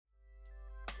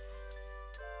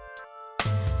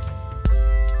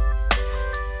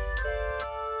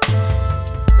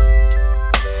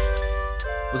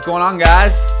What's going on,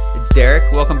 guys? It's Derek.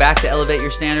 Welcome back to Elevate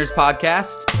Your Standards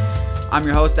podcast. I'm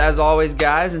your host, as always,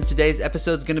 guys, and today's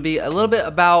episode is going to be a little bit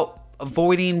about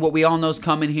avoiding what we all know is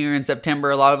coming here in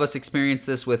September. A lot of us experience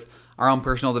this with our own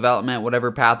personal development,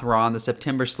 whatever path we're on, the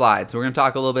September slide. So we're going to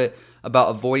talk a little bit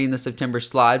about avoiding the September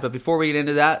slide. But before we get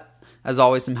into that, as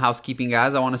always, some housekeeping,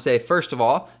 guys. I want to say, first of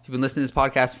all, if you've been listening to this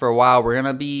podcast for a while, we're going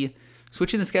to be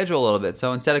switching the schedule a little bit.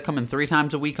 So instead of coming 3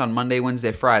 times a week on Monday,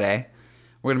 Wednesday, Friday,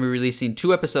 we're going to be releasing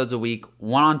 2 episodes a week,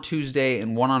 one on Tuesday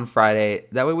and one on Friday.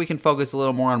 That way we can focus a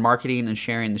little more on marketing and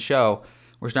sharing the show.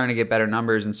 We're starting to get better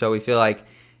numbers, and so we feel like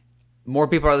more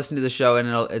people are listening to the show, and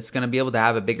it's going to be able to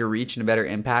have a bigger reach and a better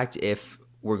impact if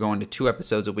we're going to 2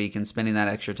 episodes a week and spending that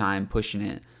extra time pushing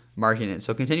it, marketing it.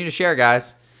 So continue to share,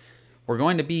 guys. We're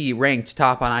going to be ranked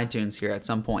top on iTunes here at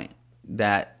some point.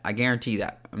 That I guarantee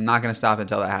that. I'm not going to stop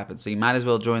until that happens. So you might as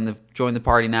well join the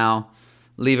party now.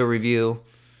 Leave a review.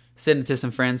 Send it to some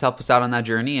friends, help us out on that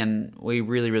journey, and we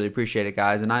really, really appreciate it,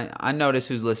 guys. And I notice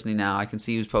who's listening now. I can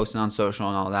see who's posting on social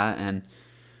and all that, and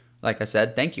like I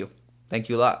said, thank you. Thank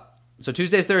you a lot. So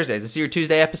Tuesdays, Thursdays, this is your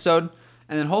Tuesday episode,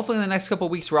 and then hopefully in the next couple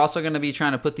of weeks, we're also going to be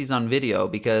trying to put these on video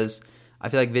because I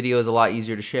feel like video is a lot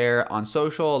easier to share on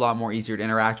social, a lot more easier to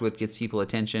interact with, gets people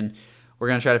attention. We're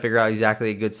going to try to figure out exactly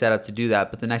a good setup to do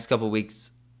that, but the next couple of weeks,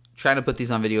 trying to put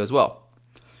these on video as well.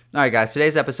 All right, guys,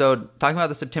 today's episode, talking about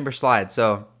the September slide.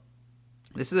 So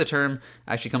this is a term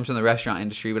that actually comes from the restaurant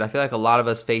industry, but I feel like a lot of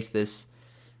us face this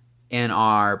in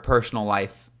our personal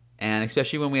life, and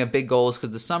especially when we have big goals, because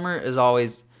the summer is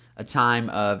always a time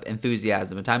of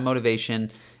enthusiasm, a time of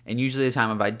motivation, and usually a time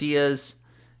of ideas.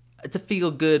 It's a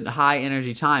feel-good,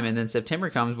 high-energy time, and then September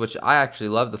comes, which I actually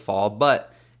love the fall,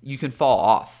 but you can fall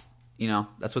off. You know,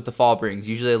 that's what the fall brings.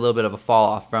 Usually a little bit of a fall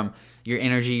off from your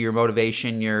energy, your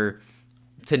motivation, your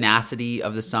tenacity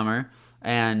of the summer,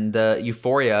 and the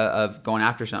euphoria of going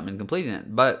after something and completing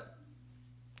it. But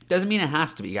it doesn't mean it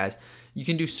has to be, guys. You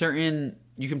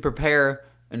can prepare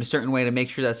in a certain way to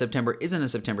make sure that September isn't a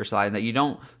September slide and that you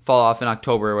don't fall off in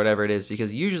October or whatever it is,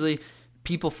 because usually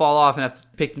people fall off and have to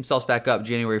pick themselves back up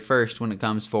January 1st when it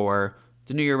comes for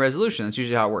the New Year resolution. That's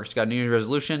usually how it works. You got a New Year's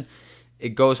resolution. It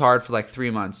goes hard for like 3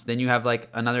 months. Then you have like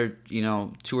another,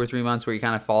 2 or 3 months where you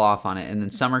kind of fall off on it. And then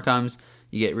summer comes,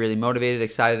 you get really motivated,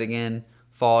 excited again.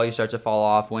 Fall, you start to fall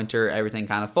off. Winter, everything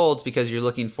kind of folds because you're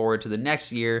looking forward to the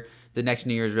next year, the next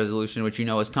New Year's resolution, which you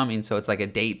know is coming. So it's like a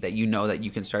date that you know that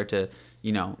you can start to,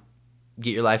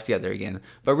 get your life together again.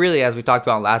 But really, as we talked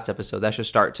about in last episode, that should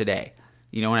start today.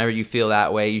 Whenever you feel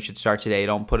that way, you should start today.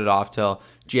 Don't put it off till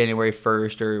January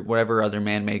 1st or whatever other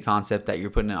man-made concept that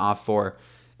you're putting it off for.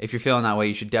 If you're feeling that way,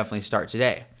 you should definitely start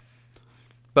today.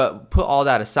 But put all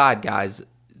that aside, guys.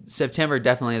 September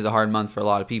definitely is a hard month for a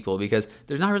lot of people because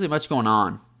there's not really much going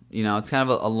on. It's kind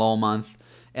of a lull month.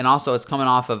 And also, it's coming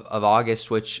off of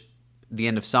August, which the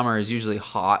end of summer is usually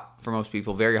hot for most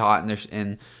people, very hot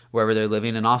in wherever they're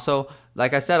living. And also,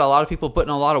 like I said, a lot of people put in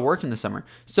a lot of work in the summer.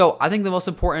 So I think the most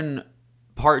important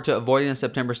part to avoiding the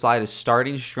September slide is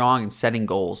starting strong and setting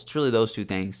goals. It's really those two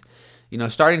things.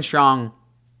 Starting strong,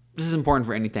 this is important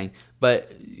for anything.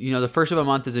 But, the first of a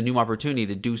month is a new opportunity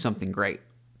to do something great,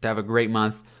 to have a great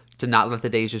month, to not let the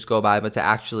days just go by, but to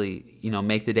actually,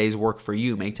 make the days work for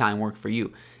you, make time work for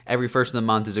you. Every first of the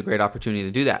month is a great opportunity to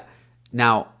do that.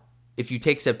 Now, if you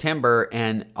take September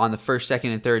and on the first,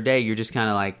 second, and third day, you're just kind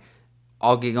of like,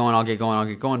 I'll get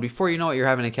going. Before you know it, you're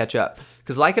having to catch up.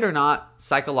 Because like it or not,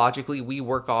 psychologically, we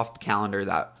work off the calendar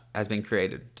that has been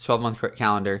created. The 12-month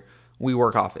calendar, we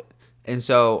work off it. And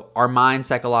so our mind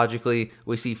psychologically,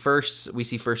 we see first of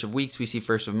weeks, we see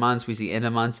first of months, we see end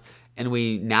of months, and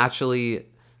we naturally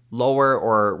lower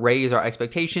or raise our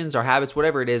expectations, our habits,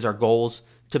 whatever it is, our goals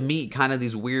to meet kind of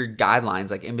these weird guidelines,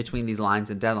 like in between these lines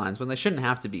and deadlines when they shouldn't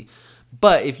have to be.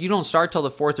 But if you don't start till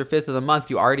the 4th or 5th of the month,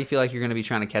 you already feel like you're going to be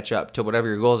trying to catch up to whatever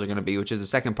your goals are going to be, which is the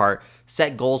second part.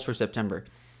 Set goals for September.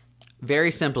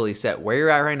 Very simply set where you're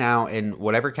at right now in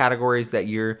whatever categories that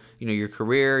your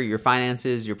career, your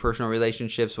finances, your personal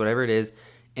relationships, whatever it is,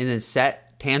 and then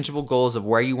set tangible goals of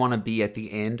where you want to be at the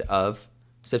end of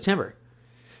September.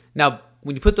 Now,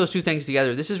 when you put those two things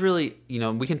together, this is really,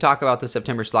 we can talk about the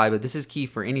September slide, but this is key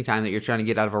for any time that you're trying to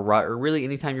get out of a rut or really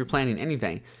anytime you're planning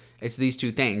anything. It's these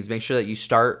two things. Make sure that you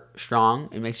start strong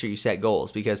and make sure you set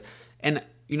goals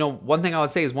one thing I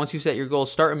would say is once you set your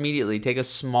goals, start immediately. Take a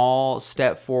small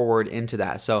step forward into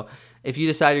that. So if you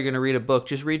decide you're going to read a book,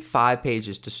 just read 5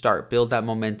 pages to start. Build that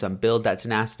momentum, build that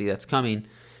tenacity that's coming,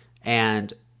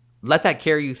 and let that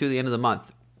carry you through the end of the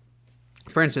month.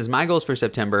 For instance, my goals for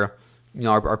September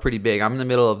are pretty big. I'm in the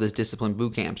middle of this discipline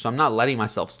boot camp, so I'm not letting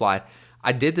myself slide.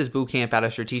 I did this boot camp at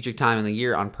a strategic time in the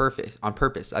year on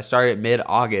purpose. I started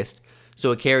mid-August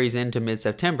so it carries into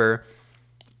mid-September,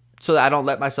 so that I don't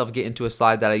let myself get into a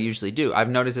slide that I usually do. I've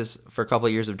noticed this for a couple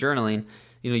of years of journaling.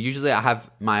 Usually I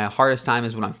have my hardest time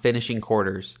is when I'm finishing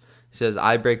quarters. It says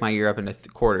I break my year up into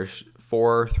quarters,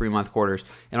 4 3-month quarters.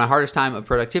 And my hardest time of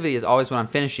productivity is always when I'm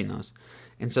finishing those.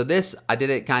 And so this, I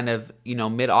did it kind of,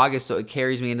 mid-August, so it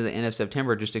carries me into the end of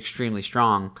September just extremely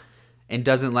strong and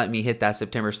doesn't let me hit that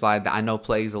September slide that I know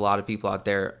plagues a lot of people out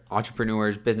there,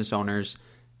 entrepreneurs, business owners,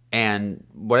 and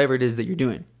whatever it is that you're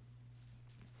doing.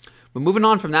 But moving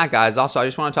on from that, guys, also I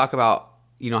just want to talk about,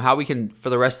 how we can, for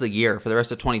the rest of the year, for the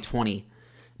rest of 2020,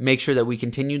 make sure that we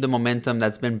continue the momentum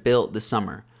that's been built this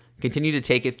summer. Continue to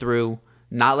take it through,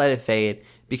 not let it fade.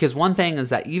 Because one thing is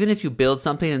that even if you build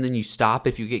something and then you stop,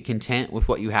 if you get content with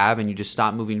what you have and you just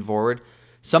stop moving forward,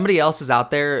 somebody else is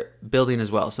out there building as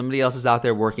well. Somebody else is out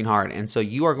there working hard. And so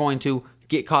you are going to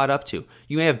get caught up to.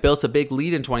 You may have built a big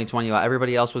lead in 2020 while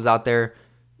everybody else was out there,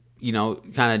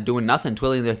 kind of doing nothing,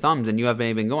 twiddling their thumbs, and you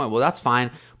haven't been going. Well, that's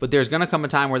fine, but there's going to come a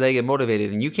time where they get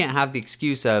motivated, and you can't have the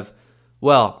excuse of,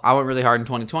 well, I went really hard in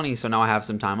 2020, so now I have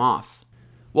some time off.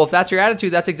 Well, if that's your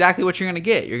attitude, that's exactly what you're going to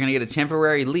get. You're going to get a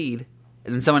temporary lead,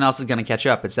 and then someone else is going to catch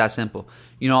up. It's that simple.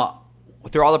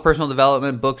 Through all the personal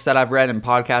development books that I've read and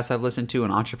podcasts I've listened to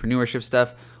and entrepreneurship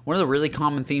stuff, one of the really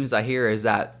common themes I hear is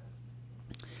that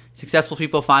successful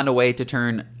people find a way to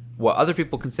turn what other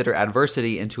people consider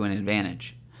adversity into an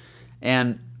advantage.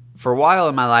 And for a while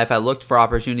in my life, I looked for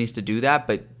opportunities to do that,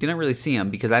 but didn't really see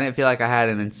them because I didn't feel like I had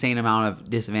an insane amount of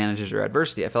disadvantages or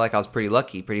adversity. I felt like I was pretty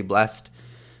lucky, pretty blessed,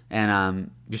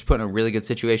 and just put in a really good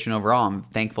situation overall. I'm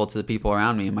thankful to the people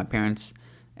around me and my parents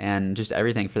and just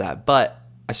everything for that. But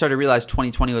I started to realize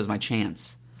 2020 was my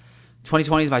chance.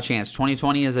 2020 is my chance.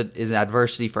 2020 is an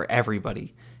adversity for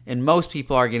everybody. And most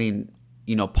people are getting,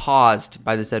 paused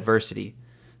by this adversity.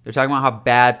 They're talking about how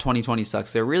bad 2020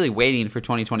 sucks. They're really waiting for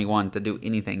 2021 to do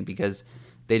anything because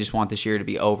they just want this year to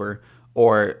be over.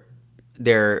 Or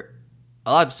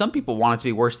some people want it to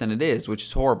be worse than it is, which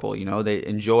is horrible. They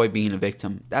enjoy being a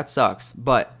victim. That sucks.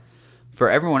 But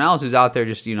for everyone else who's out there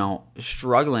just,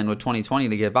 struggling with 2020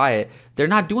 to get by it, they're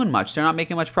not doing much. They're not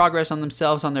making much progress on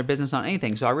themselves, on their business, on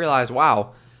anything. So I realized,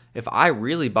 wow, if I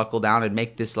really buckle down and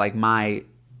make this like my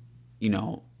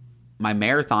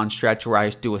marathon stretch where I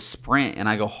do a sprint and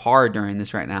I go hard during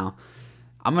this right now,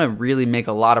 I'm going to really make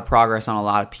a lot of progress on a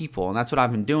lot of people. And that's what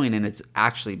I've been doing. And it's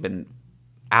actually been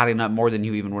adding up more than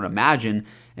you even would imagine.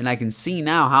 And I can see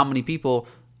now how many people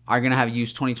are going to have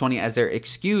used 2020 as their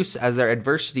excuse, as their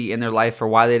adversity in their life for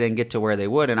why they didn't get to where they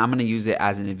would. And I'm going to use it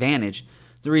as an advantage.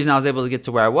 The reason I was able to get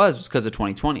to where I was because of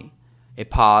 2020. It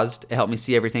paused. It helped me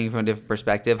see everything from a different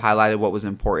perspective, highlighted what was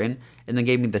important, and then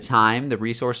gave me the time, the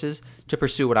resources to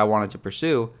pursue what I wanted to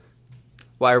pursue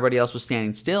while everybody else was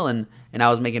standing still. And I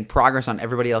was making progress on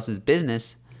everybody else's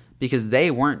business because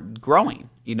they weren't growing.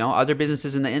 Other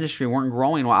businesses in the industry weren't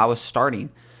growing while I was starting.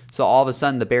 So all of a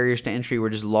sudden, the barriers to entry were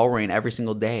just lowering every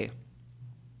single day.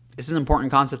 This is an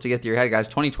important concept to get through your head, guys.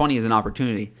 2020 is an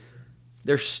opportunity.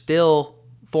 There's still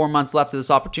 4 months left of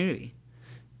this opportunity.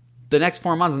 The next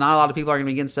 4 months, not a lot of people are going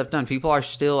to be getting stuff done. People are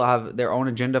still have their own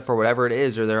agenda for whatever it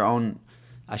is, or their own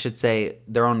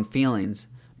feelings.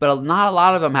 But not a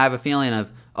lot of them have a feeling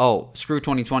of, oh, screw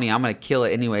 2020. I'm going to kill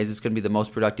it anyways. It's going to be the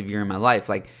most productive year in my life.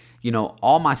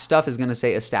 All my stuff is going to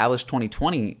say established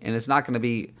 2020, and it's not going to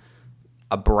be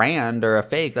a brand or a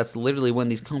fake. That's literally when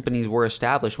these companies were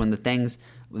established, when the things,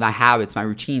 my habits, my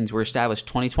routines were established.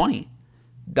 2020,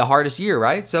 the hardest year,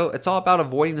 right? So it's all about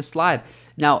avoiding the slide.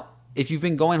 Now, if you've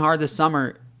been going hard this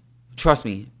summer, trust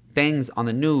me, things on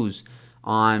the news,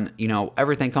 on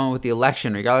everything coming with the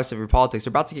election, regardless of your politics, are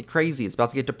about to get crazy. It's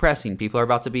about to get depressing. People are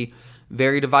about to be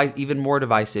very even more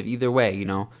divisive. Either way,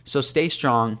 So stay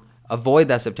strong, avoid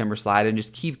that September slide, and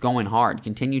just keep going hard.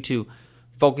 Continue to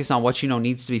focus on what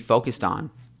needs to be focused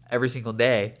on every single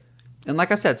day. And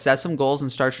like I said, set some goals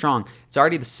and start strong. It's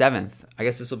already the 7th. I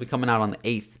guess this will be coming out on the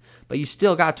 8th. But you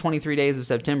still got 23 days of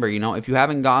September. If you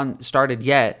haven't started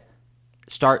yet,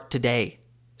 start today.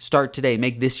 Start today.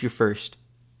 Make this your first.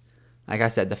 Like I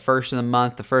said, the first of the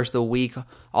month, the first of the week,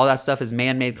 all that stuff is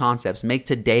man-made concepts. Make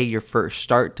today your first.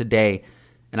 Start today.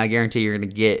 And I guarantee you're going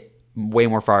to get way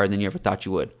more farther than you ever thought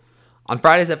you would. On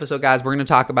Friday's episode, guys, we're going to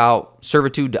talk about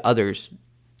servitude to others.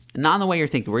 Not in the way you're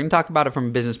thinking. We're going to talk about it from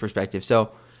a business perspective.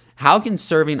 So how can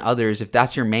serving others, if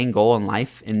that's your main goal in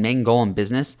life and main goal in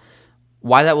business,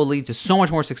 why that will lead to so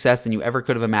much more success than you ever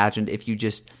could have imagined if you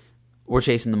just were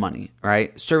chasing the money,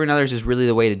 right? Serving others is really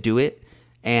the way to do it.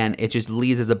 And it just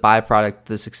leads as a byproduct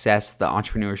the success, the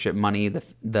entrepreneurship, money,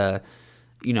 the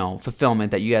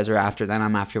fulfillment that you guys are after, that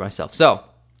I'm after myself. So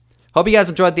hope you guys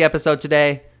enjoyed the episode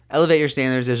today. Elevate your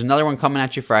standards. There's another one coming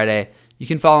at you Friday. You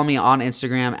can follow me on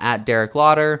Instagram at Derek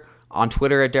Lauder, on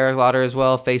Twitter at Derek Lauder as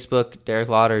well, Facebook, Derek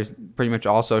Lauder, pretty much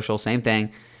all social, same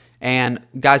thing. And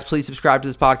guys, please subscribe to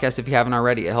this podcast if you haven't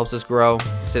already. It helps us grow.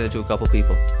 Send it to a couple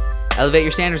people. Elevate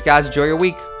your standards, guys. Enjoy your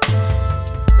week.